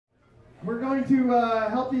We're going to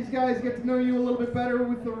help these guys get to know you a little bit better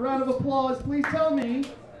with a round of applause. Please tell me,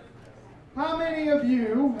 how many of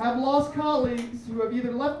you have lost colleagues who have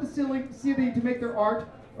either left the city to make their art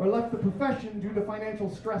or left the profession due to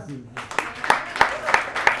financial stresses?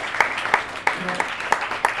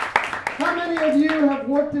 How many of you have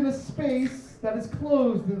worked in a space that is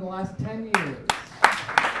closed in the last 10 years?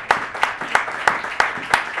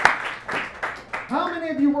 How many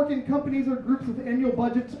of you work in companies or groups with annual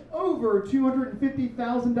budgets over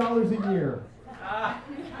 $250,000 a year?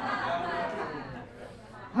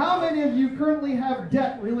 How many of you currently have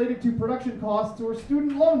debt related to production costs or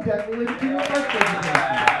student loan debt related to your art education?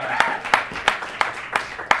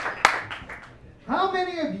 How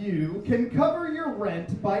many of you can cover your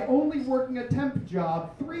rent by only working a temp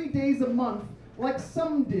job 3 days a month like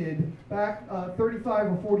some did back 35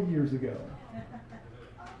 or 40 years ago?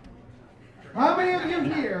 How many of you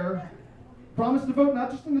here promise to vote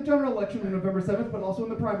not just in the general election on November 7th, but also in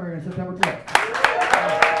the primary on September 12th?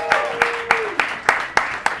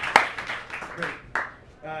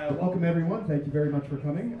 Great. Welcome, everyone. Thank you very much for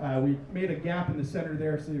coming. We made a gap in the center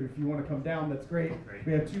there, so if you want to come down, that's great.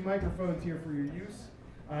 We have 2 microphones here for your use.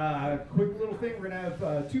 Quick little thing, we're going to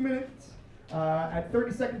have 2 minutes. At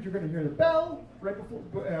 30 seconds, you're going to hear the bell. Right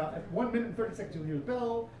before, at 1 minute and 30 seconds, you'll hear the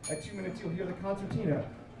bell. At 2 minutes, you'll hear the concertina.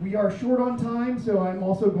 We are short on time, so I'm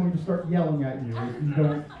also going to start yelling at you if you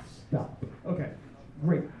don't stop. Okay,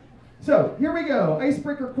 great. So, here we go.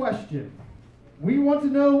 Icebreaker question. We want to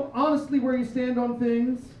know honestly where you stand on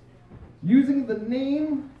things, using the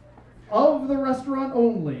name of the restaurant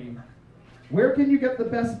only. Where can you get the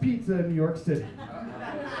best pizza in New York City?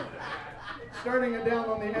 Starting it down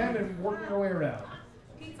on the end and working our way around.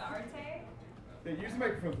 Pizza Arte? Yeah, use the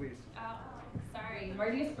microphone, please. Sorry,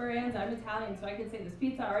 Marti, Speranza. I'm Italian, so I could say this.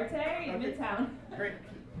 Pizza Arte in Midtown. Great.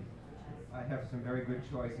 I have some very good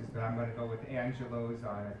choices, but I'm going to go with Angelo's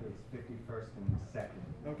on, I think it's 51st and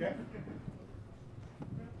 2nd. Okay.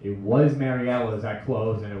 It was Mariella's that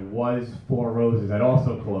closed, and it was Four Roses that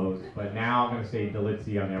also closed, but now I'm going to say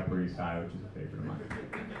Delizzi on the Upper East Side, which is a favorite of mine.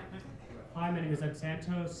 Hi, my name is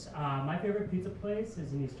Santos. My favorite pizza place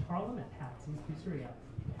is in East Harlem at Patsy's Pizzeria.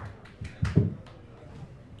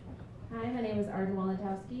 Hi, my name is Arden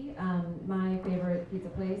Walentowski. My favorite pizza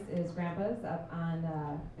place is Grandpa's up on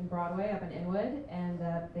in Broadway, up in Inwood, and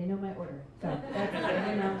they know my order, so that's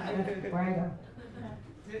where I go.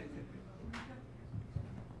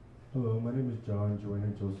 Hello, my name is John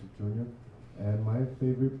Joyner Joseph Jr. and my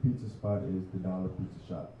favorite pizza spot is the Dollar Pizza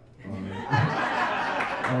Shop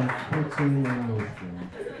on 14 and Nostrand.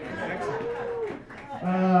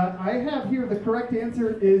 I have here the correct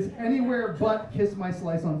answer is anywhere but Kiss My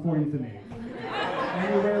Slice on 40th and 8th.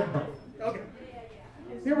 Anywhere but. Okay.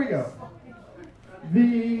 Here we go.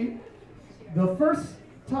 The first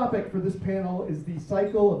topic for this panel is the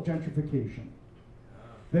cycle of gentrification.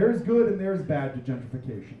 There's good and there's bad to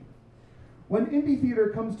gentrification. When indie theater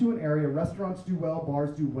comes to an area, restaurants do well,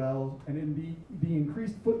 bars do well, and the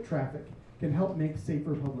increased foot traffic can help make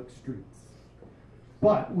safer public streets.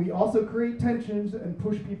 But we also create tensions and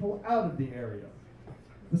push people out of the area.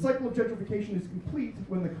 The cycle of gentrification is complete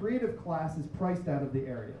when the creative class is priced out of the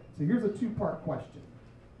area. So here's a 2-part question.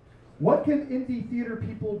 What can indie theater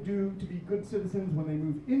people do to be good citizens when they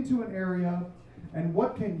move into an area? And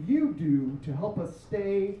what can you do to help us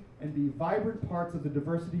stay and be vibrant parts of the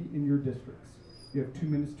diversity in your districts? You have 2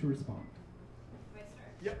 minutes to respond. Can I start?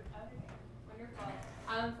 Yep. Okay, wonderful.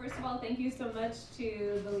 First of all, thank you so much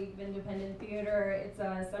to the League of Independent Theater. It's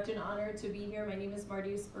such an honor to be here. My name is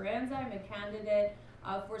Marti Speranza. I'm a candidate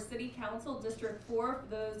for City Council District 4. For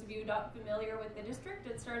those of you not familiar with the district,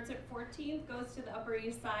 it starts at 14th, goes to the Upper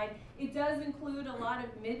East Side. It does include a lot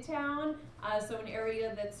of Midtown, so an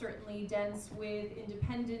area that's certainly dense with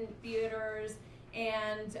independent theaters,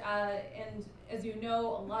 and as you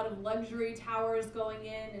know, a lot of luxury towers going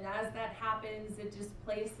in, and as that happens, it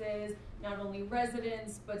displaces not only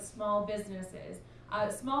residents, but small businesses.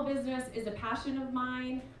 Small business is a passion of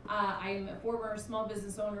mine. I am a former small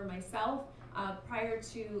business owner myself. Prior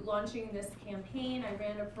to launching this campaign, I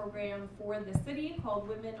ran a program for the city called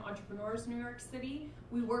Women Entrepreneurs New York City.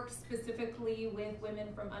 We worked specifically with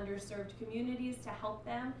women from underserved communities to help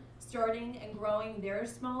them starting and growing their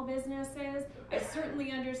small businesses. I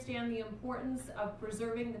certainly understand the importance of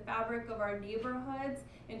preserving the fabric of our neighborhoods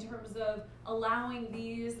in terms of allowing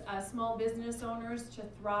these small business owners to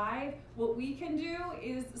thrive. What we can do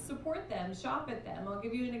is support them, shop at them. I'll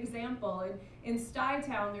give you an example. In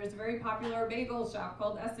Stuytown, there's a very popular bagel shop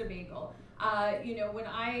called Essa Bagel. When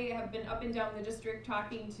I have been up and down the district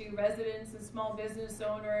talking to residents and small business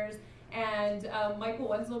owners, And Michael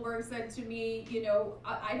Wenzelberg said to me, you know,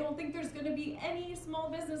 I don't think there's going to be any small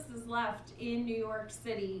businesses left in New York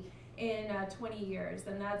City in 20 years.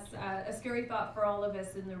 And that's a scary thought for all of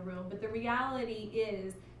us in the room. But the reality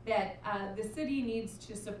is that the city needs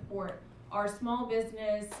to support our small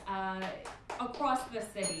business across the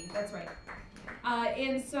city. That's right.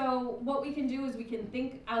 And so what we can do is we can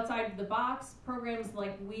think outside of the box. Programs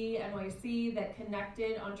like We NYC that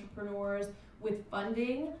connected entrepreneurs with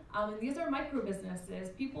funding. And these are micro businesses.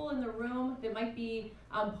 People in the room that might be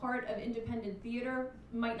part of independent theater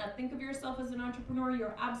might not think of yourself as an entrepreneur.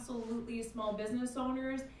 You're absolutely small business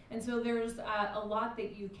owners. And so there's a lot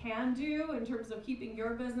that you can do in terms of keeping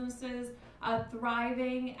your businesses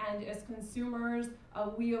thriving. And as consumers,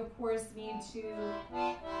 we of course need to,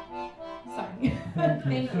 sorry,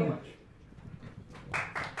 thank you.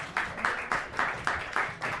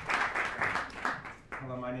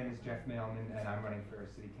 Hello, my name is Jeff Mailman, and I'm running for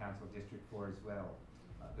City Council District 4 as well.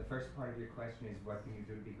 The first part of your question is, what can you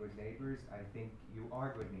do to be good neighbors? I think you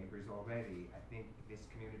are good neighbors already. I think this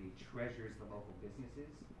community treasures the local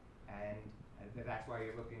businesses, and that's why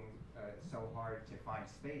you're looking so hard to find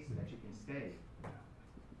space so that you can stay.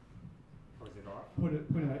 Oh, is it off? Put it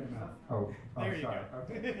out your mouth. Oh, There you sorry.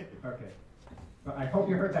 go. Okay. Okay. But I hope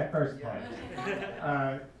you heard that first part.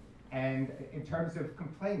 And in terms of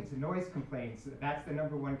complaints, noise complaints, that's the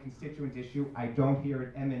 #1 constituent issue. I don't hear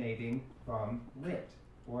it emanating from lit,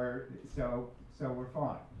 or so we're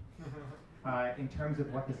fine. In terms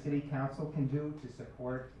of what the city council can do to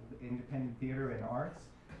support independent theater and arts,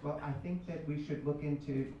 well, I think that we should look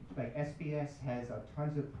into, like SBS has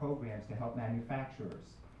tons of programs to help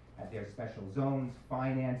manufacturers. There's special zones,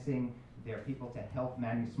 financing, there are people to help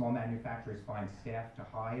small manufacturers find staff to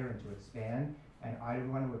hire and to expand. And I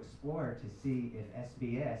want to explore to see if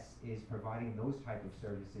SBS is providing those type of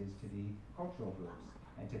services to the cultural groups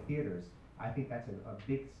and to theaters. I think that's a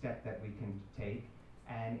big step that we can take.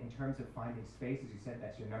 And in terms of finding space, as you said,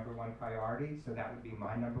 that's your #1 priority, so that would be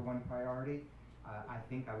my #1 priority. I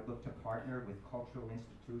think I would look to partner with cultural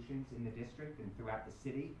institutions in the district and throughout the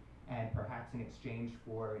city, and perhaps in exchange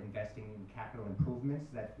for investing in capital improvements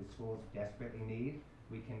that the schools desperately need,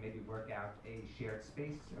 we can maybe work out a shared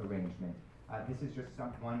space arrangement. This is just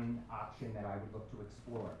one option that I would look to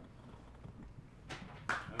explore.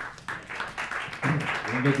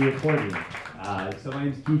 I'm going to be accordion. So my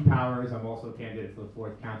name's Keith Powers. I'm also a candidate for the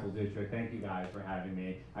 4th Council District. Thank you guys for having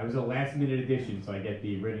me. I was a last-minute addition, so I get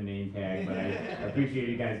the written name tag, but I appreciate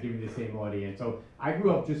you guys giving me the same audience. So I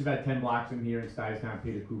grew up just about 10 blocks from here in Stuyvesant,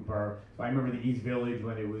 Peter Cooper. So I remember the East Village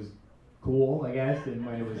when it was cool, I guess, and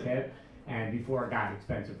when it was hip. And before it got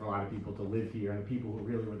expensive for a lot of people to live here, and the people who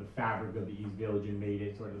really were the fabric of the East Village and made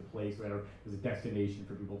it sort of the place where it was a destination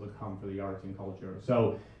for people to come for the arts and culture.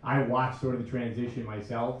 So I watched sort of the transition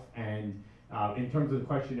myself, and in terms of the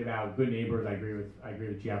question about good neighbors, I agree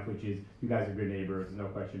with Jeff, which is you guys are good neighbors, no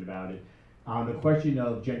question about it. The question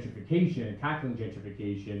of gentrification and tackling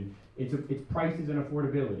gentrification, it's prices and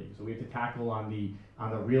affordability. So we have to tackle on the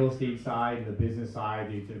real estate side and the business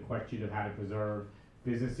side, the question of how to preserve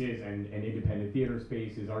businesses and independent theater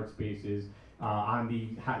spaces, art spaces. On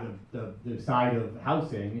the side of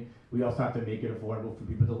housing, we also have to make it affordable for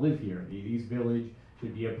people to live here. The East Village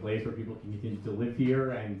should be a place where people can continue to live here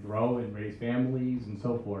and grow and raise families and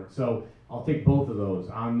so forth. So I'll take both of those.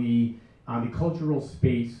 On the cultural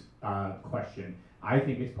space question, I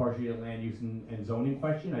think it's partially a land use and zoning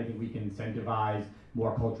question. I think we can incentivize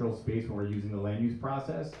more cultural space when we're using the land use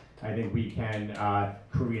process. I think we can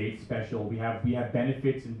create special, we have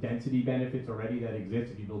benefits and density benefits already that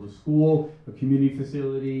exist. If you build a school, a community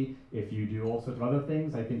facility, if you do all sorts of other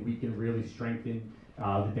things, I think we can really strengthen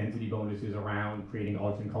the density bonuses around creating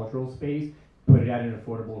arts and cultural space, put it at an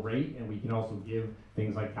affordable rate, and we can also give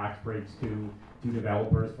things like tax breaks to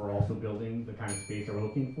developers for also building the kind of space that we're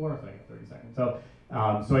looking for. So I got 30 seconds.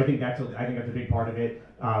 So I think that's a big part of it.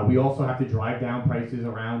 We also have to drive down prices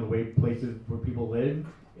around the way places where people live.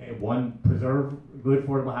 One, preserve good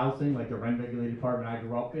affordable housing, like the rent-regulated apartment I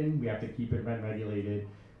grew up in. We have to keep it rent-regulated.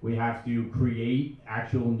 We have to create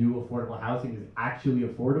actual new affordable housing that's actually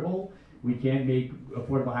affordable. We can't make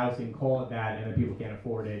affordable housing, call it that, and then people can't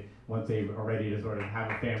afford it once they are ready to sort of have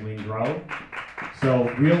a family and grow. So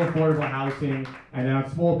real affordable housing, and then on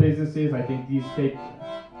small businesses, I think these take,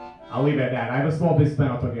 I'll leave it at that. I have a small business plan,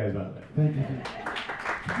 I'll talk to you guys about it. Thank you.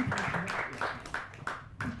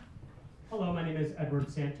 Hello, my name is Edward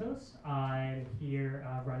Santos. I'm here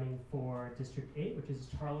running for District 8, which is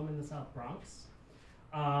East Harlem in the South Bronx.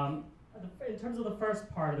 In terms of the first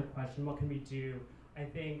part of the question, what can we do? I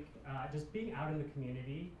think just being out in the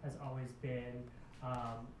community has always been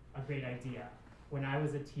a great idea. when I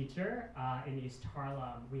was a teacher in East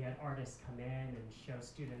Harlem, we had artists come in and show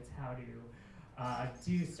students how to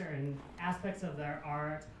do certain aspects of their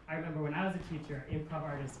art. I remember when I was a teacher, improv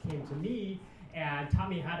artists came to me and taught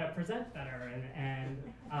me how to present better, and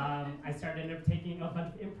I started taking a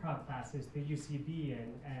bunch of improv classes through UCB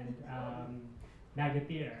and Magnet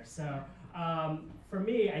Theater. So for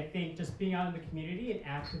me, I think just being out in the community and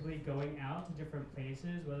actively going out to different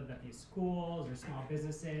places, whether that be schools or small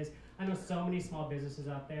businesses. I know so many small businesses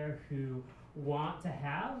out there who want to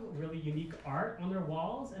have really unique art on their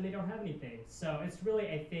walls and they don't have anything. So it's really,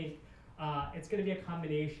 I think, it's going to be a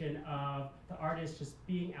combination of the artists just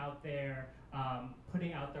being out there,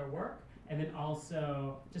 putting out their work, and then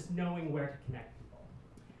also just knowing where to connect people.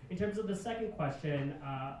 In terms of the second question,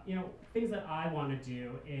 things that I want to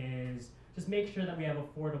do is just make sure that we have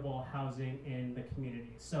affordable housing in the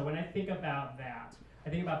community. So when I think about that, I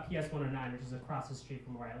think about PS 109, which is across the street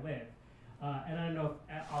from where I live. And I don't know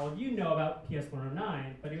if all of you know about PS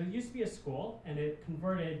 109, but it used to be a school, and it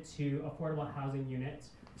converted to affordable housing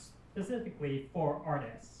units specifically for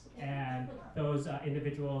artists and those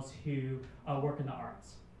individuals who work in the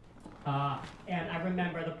arts. And I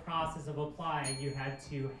remember the process of applying. You had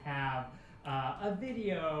to have a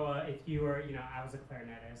video if you were, I was a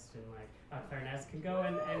clarinetist, and clarinetists can go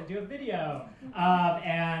and do a video.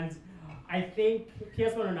 And I think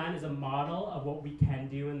PS 109 is a model of what we can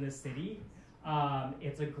do in this city.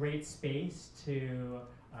 It's a great space to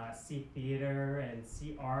see theater and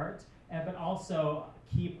see art, but also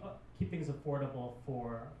keep things affordable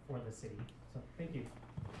for the city. So thank you.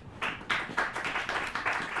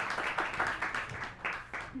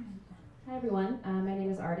 Hi everyone, my name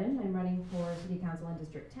is Arden. I'm running for City Council in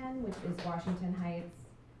District 10, which is Washington Heights,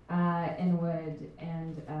 Inwood,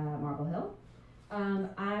 and Marble Hill.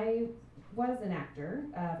 I was an actor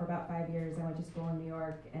for about 5 years. I went to school in New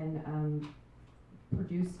York and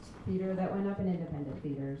produced theater that went up in independent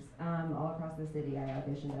theaters all across the city. I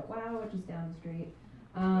auditioned at WOW, which is down the street.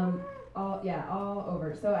 All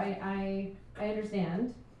over. So I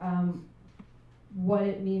understand what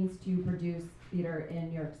it means to produce theater in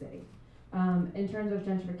New York City. In terms of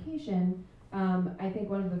gentrification, I think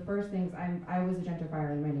one of the first things, I was a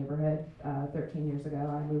gentrifier in my neighborhood 13 years ago.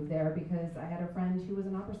 I moved there because I had a friend who was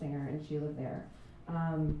an opera singer and she lived there.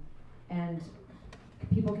 And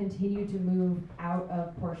people continue to move out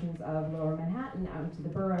of portions of lower Manhattan, out into the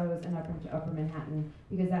boroughs and up into upper Manhattan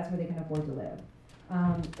because that's where they can afford to live.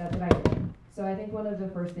 That's what I did. So I think one of the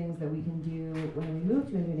first things that we can do when we move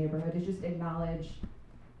to a new neighborhood is just acknowledge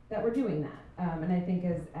that we're doing that. And I think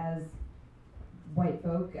as white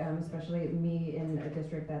folk, especially me in a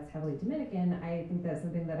district that's heavily Dominican, I think that's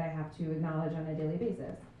something that I have to acknowledge on a daily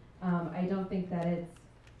basis. I don't think that it's,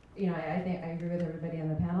 I agree with everybody on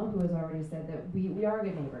the panel who has already said that we are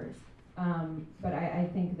good neighbors. But I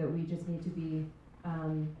think that we just need to be,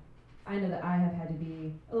 I know that I have had to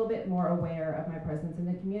be a little bit more aware of my presence in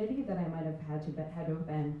the community that I might have had to have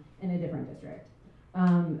been in a different district.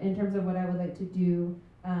 In terms of what I would like to do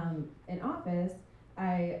in office,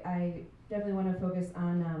 I definitely want to focus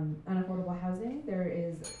on affordable housing. There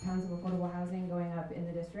is tons of affordable housing going up in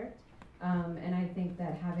the district, and I think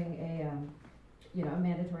that having a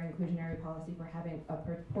mandatory inclusionary policy for having a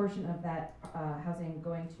portion of that housing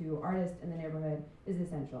going to artists in the neighborhood is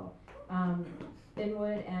essential.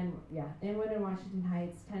 Inwood and Washington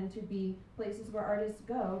Heights tend to be places where artists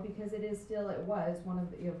go because it was one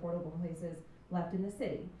of the affordable places left in the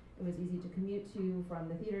city. It was easy to commute to from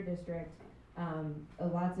the theater district.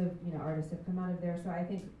 Lots of artists have come out of there, so I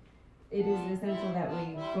think it is essential that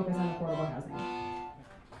we focus on affordable housing.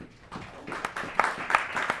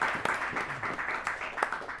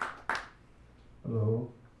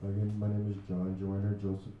 Hello, again, my name is Joyner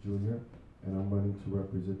Jr., and I'm running to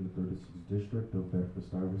represent the 36th District of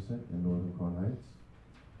Bedford-Stuyvesant in Northern Crown Heights.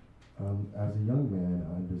 As a young man,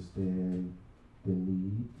 I understand the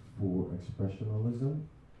need for expressionalism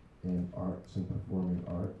in arts and performing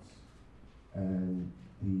arts, and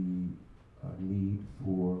the need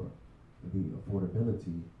for the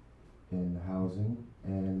affordability in housing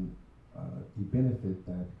and the benefit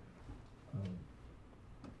that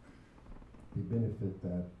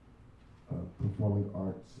performing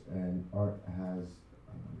arts and art has.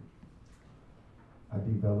 I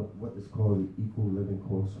developed what is called the Equal Living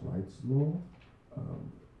Cost Rights Law.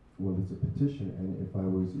 Well, it's a petition, and if I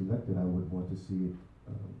was elected, I would want to see it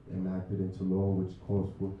enacted into law, which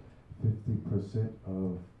calls for 50%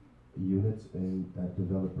 of units that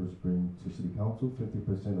developers bring to City Council,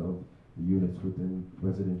 50% of the units within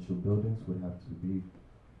residential buildings would have to be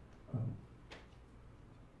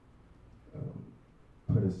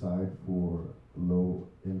put aside for low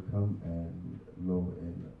income and low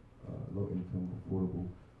income affordable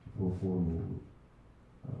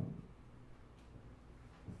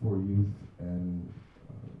for youth and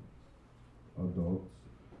adults.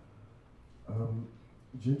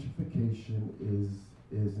 Gentrification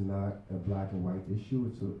is not a black and white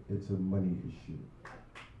issue. It's a money issue.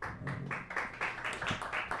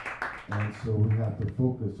 And so we have to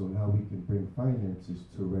focus on how we can bring finances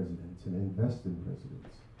to residents and invest in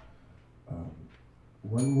residents.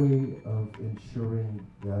 One way of ensuring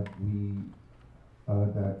that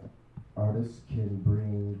that artists can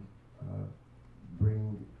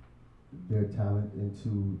bring their talent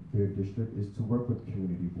into their district is to work with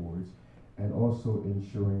community boards, and also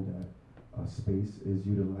ensuring that space is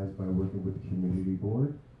utilized by working with the community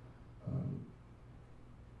board.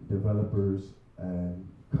 Developers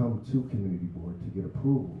come to community board to get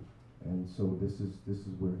approval, and so this is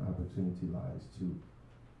where opportunity lies to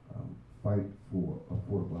fight for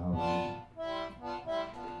affordable housing.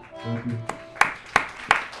 Thank you.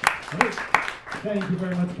 All right. Thank you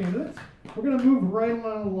very much, candidates. We're going to move right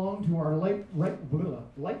along to our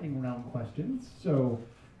lightning round questions. So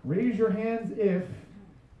raise your hands if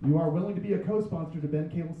you are willing to be a co-sponsor to Ben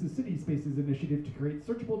Kalis' City Spaces initiative to create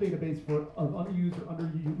searchable database of unused or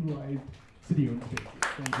underutilized city-owned spaces.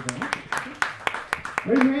 Thank you very much.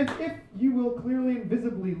 Raise your hands if you will clearly and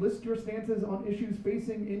visibly list your stances on issues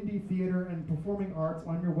facing indie theater and performing arts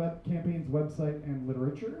on your web campaign's website and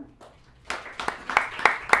literature.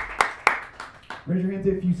 Raise your hands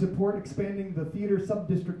if you support expanding the theater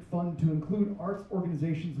sub-district fund to include arts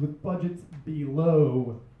organizations with budgets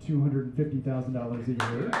below $250,000 a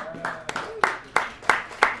year.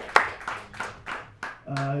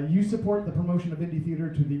 You support the promotion of indie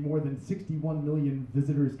theater to the more than 61 million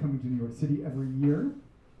visitors coming to New York City every year.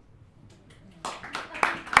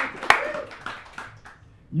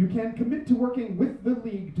 You can commit to working with the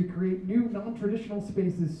league to create new non-traditional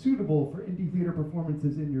spaces suitable for indie theater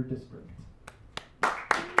performances in your district.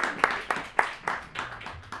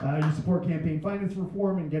 You support campaign finance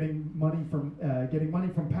reform and getting money from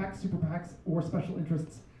PACs, super PACs, or special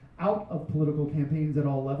interests out of political campaigns at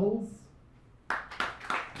all levels.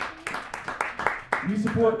 You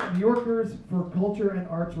support New Yorkers for Culture and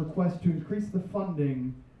Arts request to increase the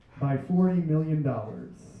funding by $40 million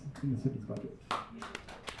in the city's budget.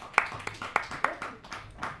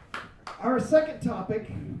 Our second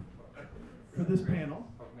topic for this panel.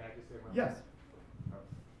 May I just say one Yes.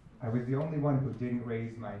 I was the only one who didn't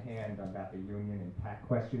raise my hand about the union and PAC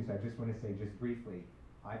questions. I just want to say just briefly,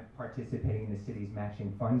 I'm participating in the city's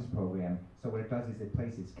matching funds program. So what it does is it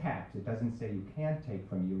places caps. It doesn't say you can't take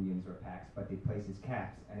from unions or PACs, but it places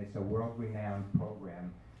caps. And it's a world-renowned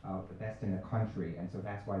program, the best in the country. And so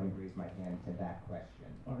that's why I didn't raise my hand to that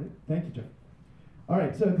question. All right, thank you, Jeff. All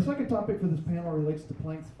right, so the second topic for this panel relates to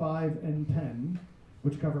planks 5 and 10,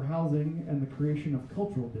 which cover housing and the creation of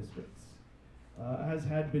cultural districts. As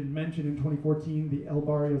had been mentioned in 2014, the El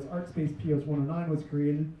Barrio's Artspace POS 109 was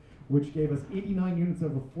created, which gave us 89 units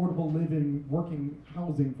of affordable living, working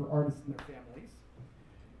housing for artists and their families.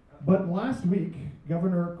 But last week,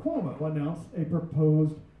 Governor Cuomo announced a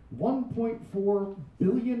proposed $1.4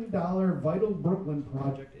 billion Vital Brooklyn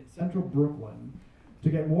project in central Brooklyn to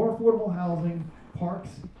get more affordable housing, parks,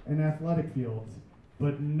 and athletic fields,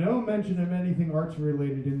 but no mention of anything arts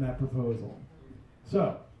related in that proposal.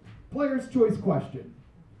 So, player's choice question.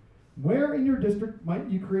 Where in your district might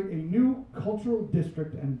you create a new cultural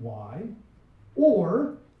district and why?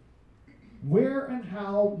 Or, where and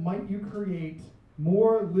how might you create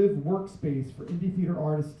more live workspace for indie theater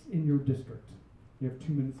artists in your district? You have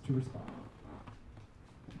 2 minutes to respond.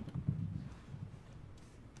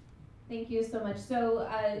 Thank you so much. So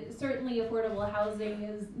certainly affordable housing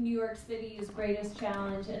is New York City's greatest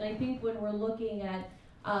challenge, and I think when we're looking at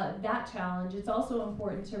that challenge, it's also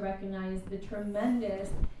important to recognize the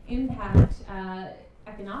tremendous impact,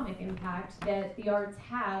 economic impact that the arts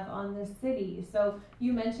have on the city. So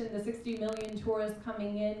you mentioned the 60 million tourists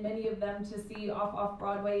coming in, many of them to see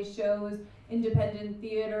off-Broadway shows, independent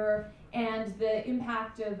theater, and the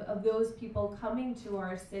impact of those people coming to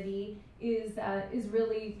our city is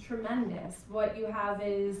really tremendous. What you have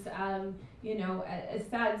is, a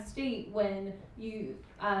sad state when the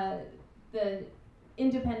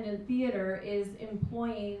independent theater is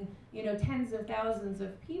employing, tens of thousands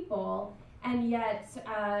of people, and yet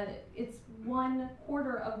it's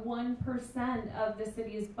 1/4% of the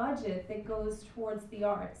city's budget that goes towards the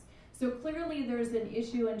arts. So clearly there's an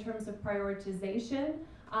issue in terms of prioritization.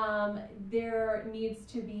 There needs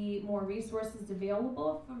to be more resources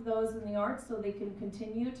available for those in the arts so they can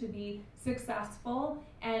continue to be successful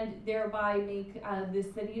and thereby make the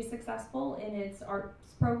city successful in its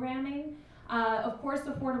arts programming. Of course,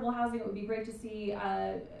 affordable housing, it would be great to see,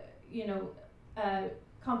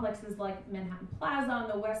 complexes like Manhattan Plaza on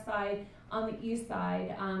the west side, on the east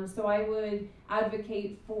side. So I would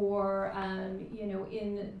advocate for,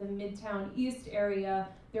 in the Midtown East area,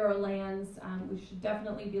 there are lands, we should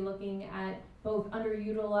definitely be looking at both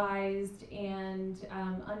underutilized and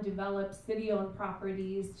undeveloped city-owned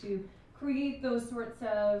properties to create those sorts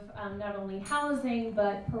of not only housing,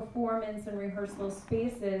 but performance and rehearsal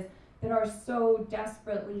spaces that are so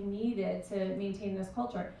desperately needed to maintain this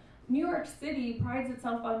culture. New York City prides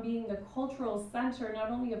itself on being the cultural center not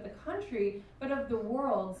only of the country, but of the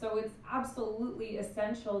world. So it's absolutely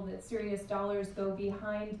essential that serious dollars go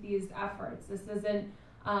behind these efforts. This isn't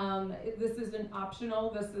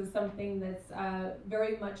optional. This is something that's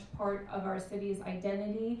very much part of our city's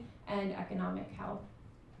identity and economic health.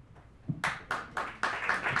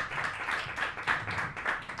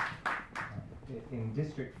 In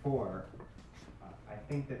District 4,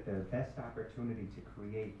 I think that the best opportunity to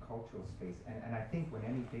create cultural space, and I think when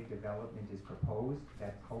any big development is proposed,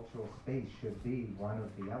 that cultural space should be one of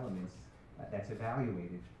the elements that's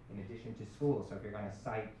evaluated in addition to schools. So if you're going to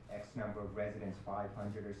cite X number of residents,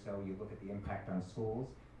 500 or so, you look at the impact on schools.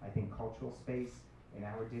 I think cultural space in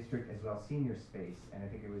our district as well senior space, and I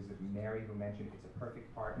think it was Mary who mentioned it's a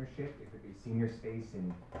perfect partnership. It could be senior space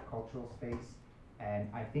and cultural space. And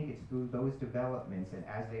I think it's through those developments and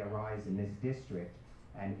as they arise in this district,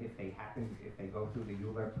 and if they go through the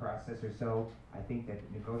ULERP process or so, I think that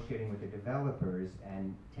negotiating with the developers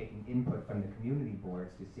and taking input from the community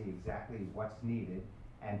boards to see exactly what's needed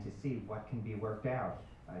and to see what can be worked out.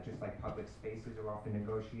 Just like public spaces are often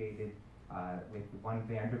negotiated with One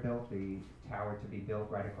Vanderbilt, the tower to be built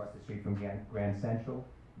right across the street from Grand Central.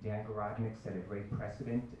 Dan Garodnick set a great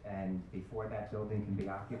precedent, and before that building can be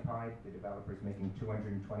occupied, the developer's making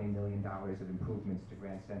 $220 million of improvements to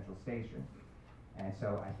Grand Central Station. And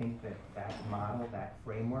so I think that that model, that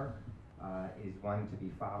framework, is one to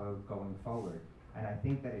be followed going forward. And I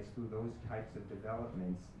think that it's through those types of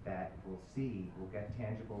developments that we'll get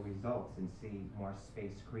tangible results and see more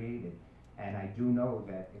space created. And I do know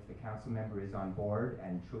that if the council member is on board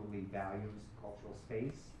and truly values cultural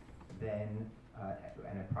space, then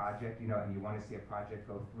and a project, and you want to see a project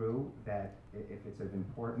go through, that if it's of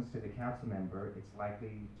importance to the council member, it's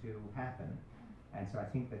likely to happen. And so I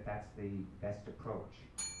think that that's the best approach.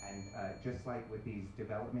 And just like with these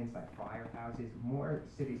developments like firehouses, more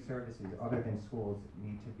city services other than schools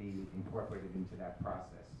need to be incorporated into that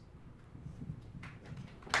process.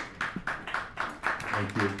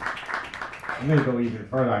 Thank you. I'm going to go even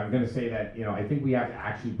further. I'm going to say that, I think we have to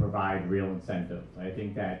actually provide real incentives. I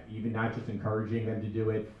think that even not just encouraging them to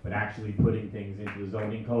do it, but actually putting things into the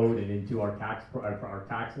zoning code and into our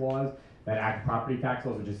tax laws, that property tax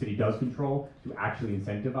laws, which the city does control, to actually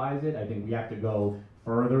incentivize it. I think we have to go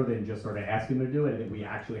further than just sort of asking them to do it. I think we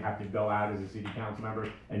actually have to go out as a city council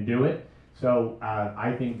member and do it. So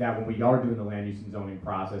I think that when we are doing the land use and zoning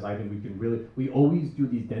process, I think we can we always do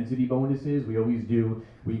these density bonuses. We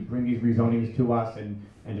bring these rezonings to us and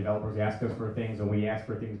developers ask us for things and we ask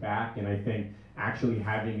for things back. And I think actually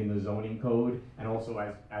having in the zoning code and also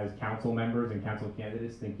as council members and council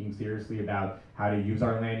candidates thinking seriously about how to use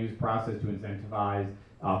our land use process to incentivize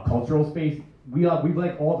cultural space. We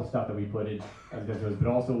like all the stuff that we put in as visitors, but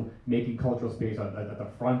also making cultural space at the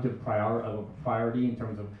front of priority in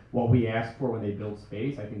terms of what we ask for when they build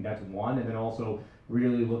space. I think that's one, and then also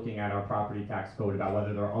really looking at our property tax code about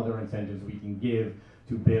whether there are other incentives we can give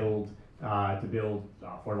to build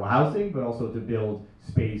affordable housing, but also to build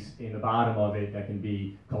space in the bottom of it that can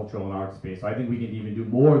be cultural and art space. So I think we can even do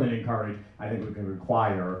more than encourage. I think we can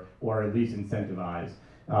require or at least incentivize.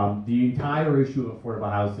 The entire issue of affordable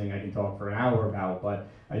housing I can talk for an hour about, but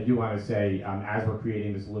I do want to say as we're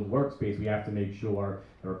creating this little workspace, we have to make sure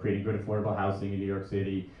that we're creating good affordable housing in New York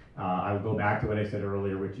City. I will go back to what I said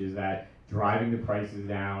earlier, which is that driving the prices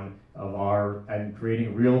down and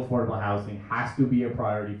creating real affordable housing has to be a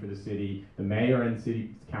priority for the city, the mayor and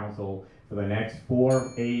city council for the next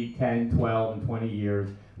 4, 8, 10, 12, and 20 years.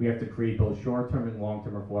 We have to create both short-term and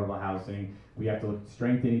long-term affordable housing. We have to look at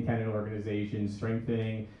strengthening tenant organizations,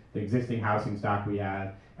 strengthening the existing housing stock we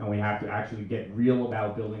have, and we have to actually get real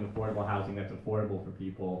about building affordable housing that's affordable for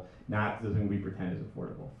people, not something we pretend is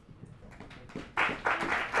affordable.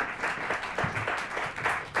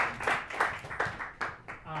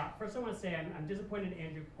 First I want to say I'm disappointed in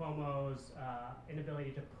Andrew Cuomo's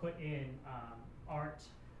inability to put in art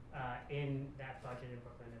in that budget in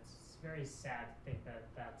Brooklyn. It's very sad to think that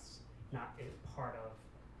that's not part of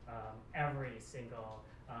every single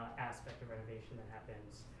aspect of renovation that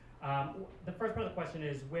happens. The first part of the question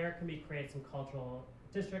is, where can we create some cultural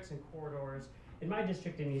districts and corridors? In my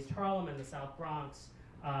district in East Harlem and the South Bronx,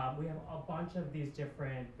 we have a bunch of these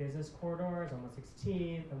different business corridors on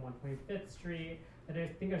 116th and 125th Street that I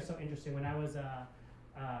think are so interesting. When I was an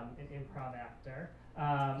improv actor,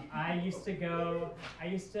 I used to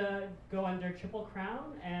go under Triple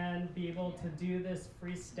Crown and be able to do this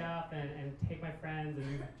free stuff and take my friends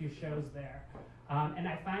and do shows there. And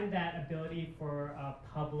I find that ability for a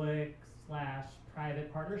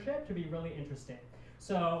public/private partnership to be really interesting.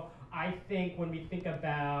 So I think when we think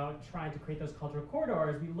about trying to create those cultural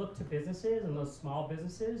corridors, we look to businesses and those small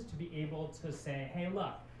businesses to be able to say, hey,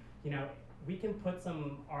 look, we can put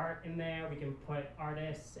some art in there, we can put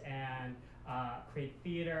artists and create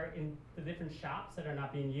theater in the different shops that are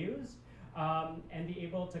not being used, and be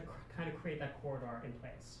able to kind of create that corridor in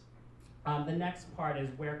place. The next part is,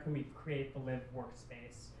 where can we create the lived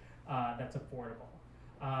workspace that's affordable?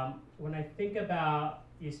 When I think about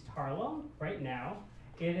East Harlem right now,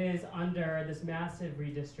 it is under this massive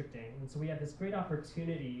redistricting. And so we have this great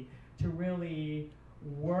opportunity to really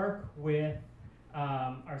work with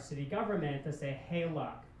our city government to say, hey,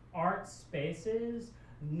 look, art spaces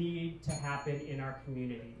need to happen in our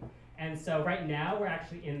community. And so right now we're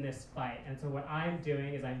actually in this fight. And so what I'm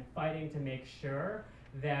doing is I'm fighting to make sure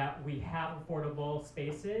that we have affordable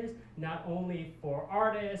spaces, not only for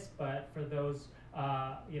artists, but for those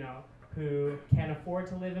who can't afford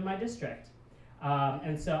to live in my district.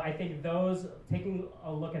 And so I think taking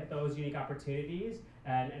a look at those unique opportunities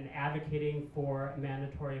and advocating for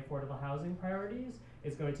mandatory affordable housing priorities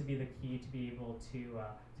is going to be the key to be able to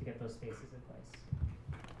get those spaces in place.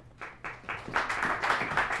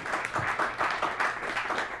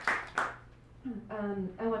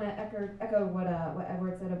 I want to echo what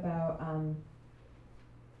Edward said about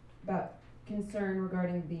concern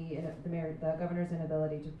regarding the governor's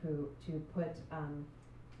inability to put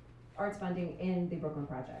arts funding in the Brooklyn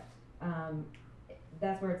project.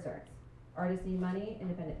 That's where it starts. Artists need money,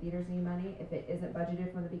 independent theaters need money. If it isn't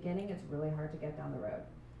budgeted from the beginning, it's really hard to get down the road.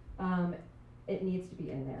 It needs to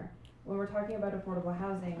be in there. When we're talking about affordable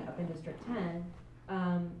housing up in District 10,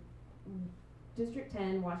 District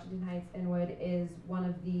 10, Washington Heights, Inwood, has one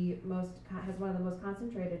of the most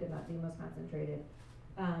concentrated, if not the most concentrated,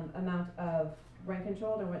 amount of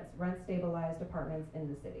rent-controlled or rent-stabilized apartments in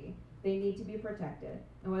the city. They need to be protected,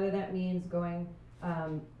 and whether that means going,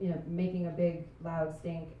 making a big loud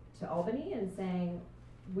stink to Albany and saying,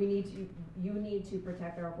 you need to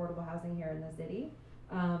protect our affordable housing here in the city,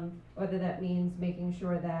 whether that means making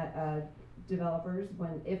sure that developers,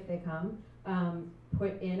 if they come,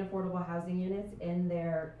 put in affordable housing units in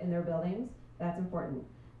their buildings. That's important.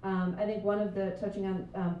 I think touching on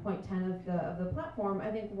point 10 of the platform, I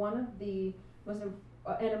think one of the most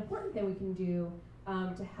an important thing we can do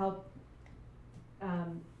to help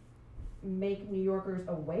make New Yorkers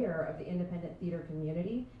aware of the independent theater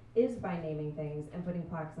community is by naming things and putting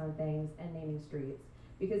plaques on things and naming streets,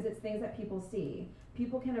 because it's things that people see.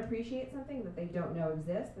 People can appreciate something that they don't know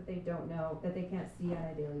exists, that they can't see on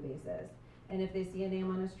a daily basis. And if they see a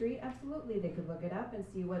name on a street, absolutely, they could look it up and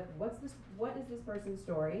see what is this person's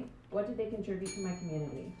story? What did they contribute to my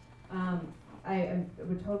community? I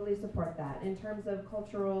would totally support that. In terms of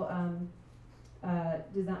cultural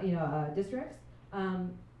design, districts,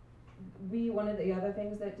 one of the other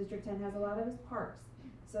things that District 10 has a lot of is parks.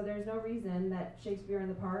 So there's no reason that Shakespeare in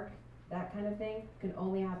the Park, that kind of thing, can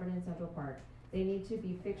only happen in Central Park. They need to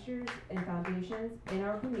be fixtures and foundations in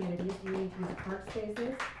our communities. We need to use park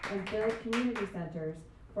spaces and build community centers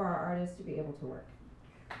for our artists to be able to work.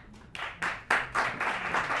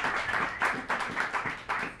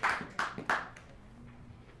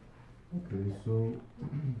 Okay, so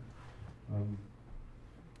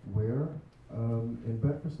where in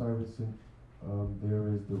Bedford-Stuyvesant there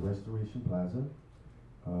is the Restoration Plaza,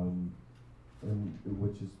 and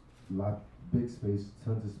which is big space,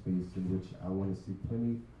 tons of space, in which I want to see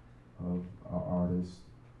plenty of our artists,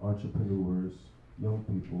 entrepreneurs, young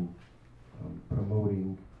people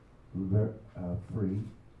promoting free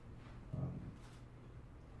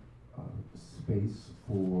space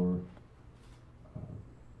for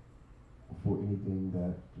anything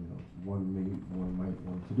that one might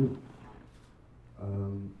want to do.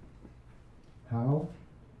 How?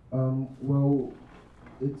 Well,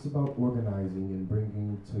 it's about organizing and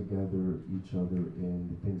bringing together each other in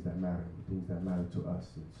the things that matter to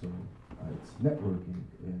us. And so it's networking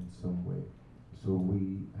in some way. So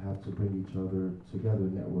we have to bring each other together,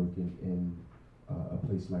 networking in a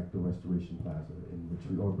place like the Restoration Plaza, in which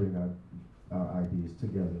we all bring our ideas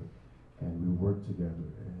together, and we work together,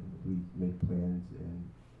 and we make plans, and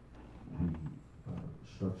we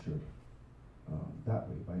structure that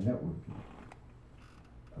way, by networking.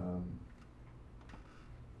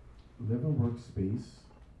 Live and work space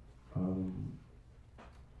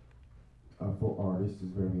for artists is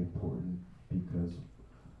very important, because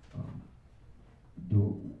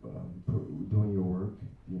doing your work,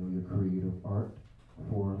 your creative art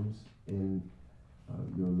forms in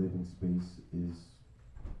your living space is,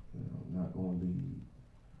 not only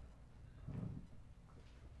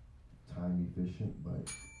time efficient,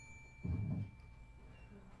 but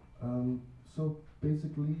so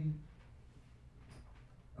basically,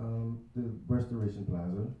 the Restoration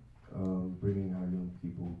Plaza, bringing our young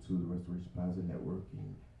people to the Restoration Plaza,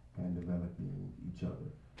 networking and developing each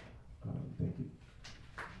other. Thank you.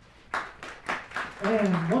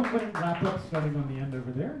 And 1 minute wrap up starting on the end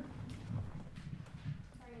over there.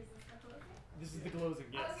 Sorry, is this the closing? This is the closing,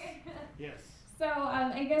 yes. Okay. Yes. So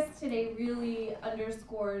I guess today really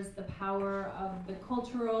underscores the power of the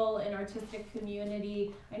cultural and artistic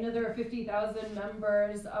community. I know there are 50,000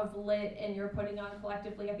 members of LIT, and you're putting on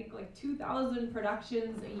collectively, I think, like 2,000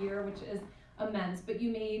 productions a year, which is immense. But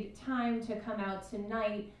you made time to come out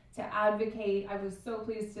tonight to advocate. I was so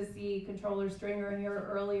pleased to see Controller Stringer here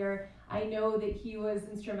earlier. I know that he was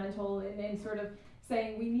instrumental in sort of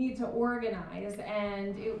saying we need to organize,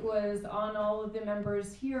 and it was on all of the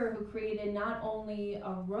members here who created not only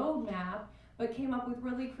a roadmap, but came up with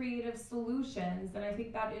really creative solutions, and I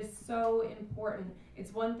think that is so important.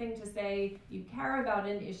 It's one thing to say you care about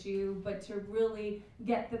an issue, but to really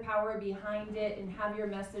get the power behind it and have your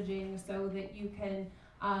messaging so that you can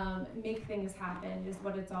make things happen is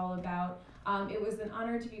what it's all about. It was an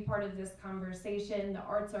honor to be part of this conversation. The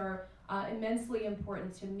arts are immensely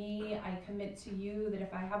important to me. I commit to you that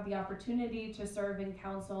if I have the opportunity to serve in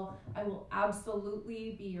council, I will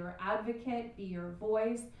absolutely be your advocate, be your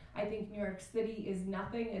voice. I think New York City is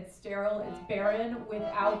nothing, it's sterile, it's barren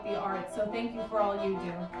without the arts. So thank you for all you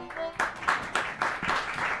do.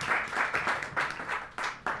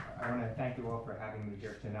 I want to thank you all for having me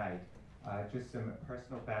here tonight. Just some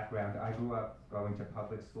personal background. I grew up going to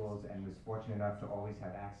public schools and was fortunate enough to always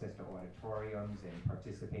have access to auditoriums and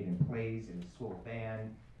participate in plays in the school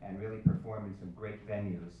band and really perform in some great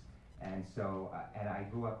venues. And so, and I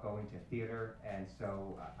grew up going to theater, and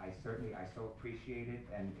so I so appreciate it,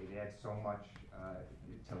 and it adds so much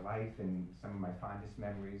to life, and some of my fondest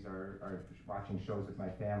memories are watching shows with my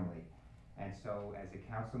family. And so, as a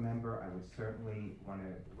council member, I would certainly want to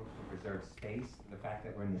look for reserved space. The fact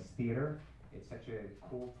that we're in this theater, it's such a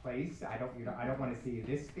cool place. I don't want to see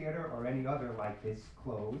this theater or any other like this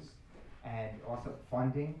closed. And also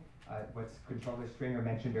funding. What Controller Stringer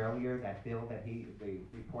mentioned earlier, that bill that the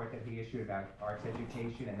report that he issued about arts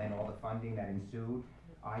education, and then all the funding that ensued.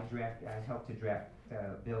 I helped to draft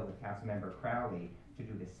a bill with Councilmember Crowley to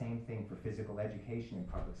do the same thing for physical education in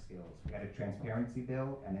public schools. We had a transparency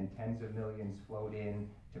bill, and then tens of millions flowed in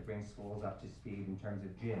to bring schools up to speed in terms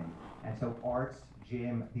of gym. And so arts,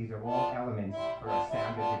 gym, these are all elements for a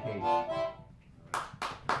sound education.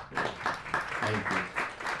 Thank you.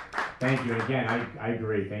 Thank you. And again, I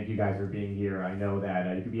agree. Thank you guys for being here. I know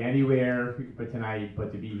that you could be anywhere but tonight,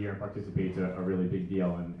 but to be here and participate is a really big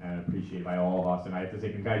deal, and appreciated by all of us. And I have to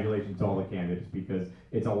say congratulations to all the candidates, because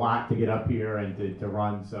it's a lot to get up here and to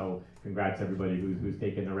run. So congrats to everybody who's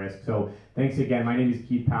taken the risk. So thanks again. My name is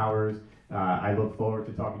Keith Powers. I look forward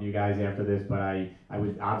to talking to you guys after this, but I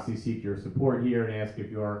would obviously seek your support here and ask if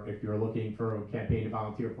you're looking for a campaign to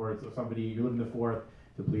volunteer for it. So somebody, you live in the 4th,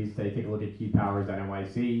 so please take a look at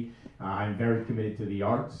KeithPowers.nyc. I'm very committed to the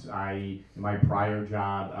arts. In my prior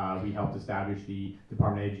job, we helped establish the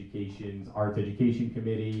Department of Education's Arts Education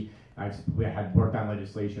Committee. We had worked on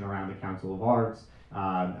legislation around the Council of Arts.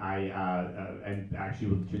 And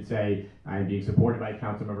actually should say I'm being supported by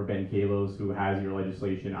Councilmember Ben Kalos, who has your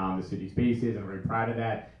legislation on the city spaces. I'm very proud of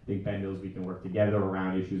that. I think Ben knows we can work together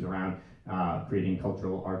around issues around creating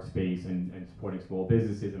cultural art space and supporting small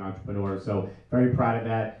businesses and entrepreneurs. So very proud of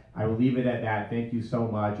that. I will leave it at that. Thank you so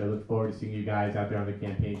much. I look forward to seeing you guys out there on the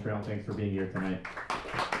campaign trail. Thanks for being here tonight.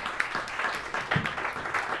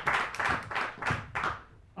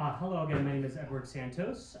 Hello again, my name is Edward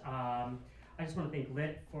Santos. I just want to thank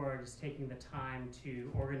LIT for just taking the time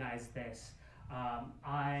to organize this.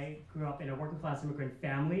 I grew up in a working class immigrant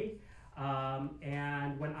family,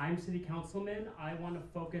 and when I'm city councilman, I want to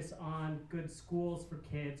focus on good schools for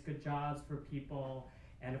kids, good jobs for people,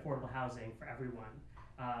 and affordable housing for everyone.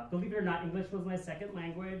 Believe it or not, English was my second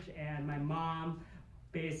language, and my mom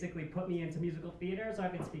basically put me into musical theater so I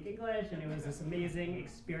could speak English, and it was this amazing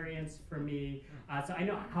experience for me. So I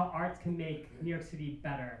know how arts can make New York City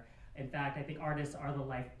better. In fact, I think artists are the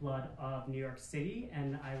lifeblood of New York City,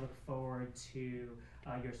 and I look forward to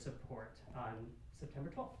your support on September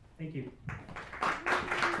 12th. Thank you.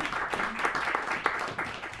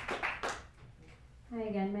 Hi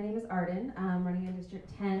again, my name is Arden. I'm running in District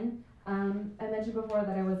 10. I mentioned before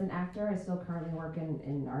that I was an actor. I still currently work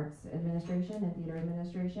in arts administration and theater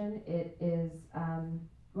administration. It is,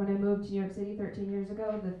 when I moved to New York City 13 years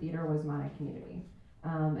ago, the theater was my community.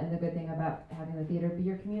 And the good thing about having the theater be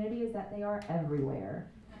your community is that they are everywhere.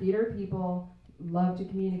 Theater people love to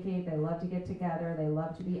communicate, they love to get together, they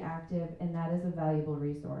love to be active, and that is a valuable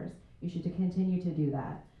resource. You should continue to do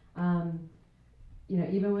that. You know,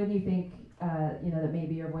 even when you think you know, that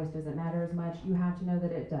maybe your voice doesn't matter as much, you have to know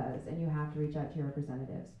that it does, and you have to reach out to your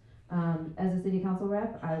representatives. As a city council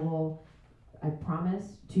rep, I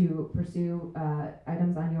promise to pursue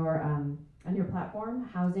items on your platform: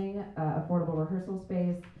 housing, affordable rehearsal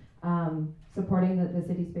space, supporting the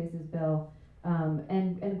city spaces bill,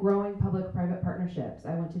 and growing public-private partnerships.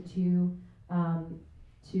 I went to two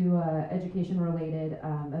education-related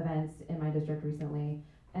events in my district recently,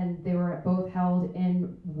 and they were both held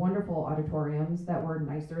in wonderful auditoriums that were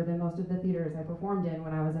nicer than most of the theaters I performed in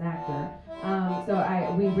when I was an actor. So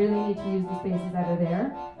we really need to use the spaces that are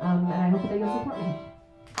there, and I hope that you'll support me.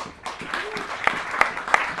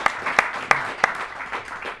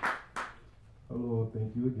 Hello,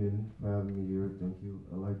 thank you again for having me here. Thank you,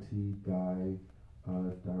 LIT, Guy,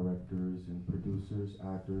 directors and producers,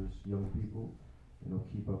 actors, young people. You know,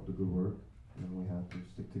 keep up the good work. And we have to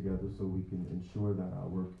stick together so we can ensure that our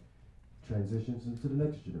work transitions into the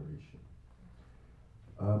next generation.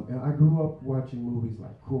 And I grew up watching movies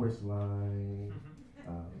like Chorus Line,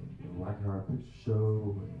 Rocky Horror Picture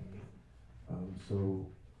Show,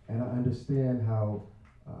 and I understand how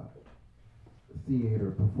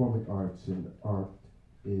theater, performing arts, and art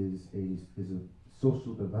is a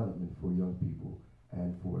social development for young people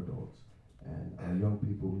and for adults. And our young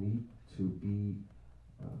people need to be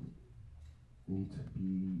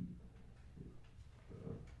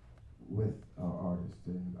with our artists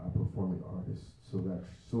and our performing artists so that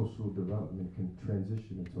social development can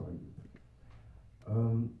transition into our youth.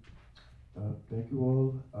 Thank you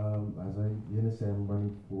all. As I said, I'm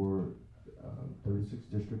running for 36th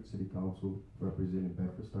District City Council representing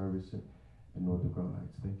Bedford-Stuyvesant and Northern Crown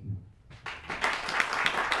Heights. Thank you.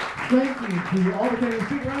 Thank you to all the candidates.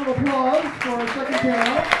 Big round of applause for our second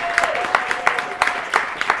panel.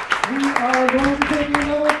 We are going to take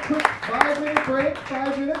another quick 5-minute break,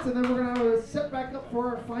 5 minutes, and then we're going to set back up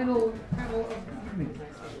for our final panel of the evening.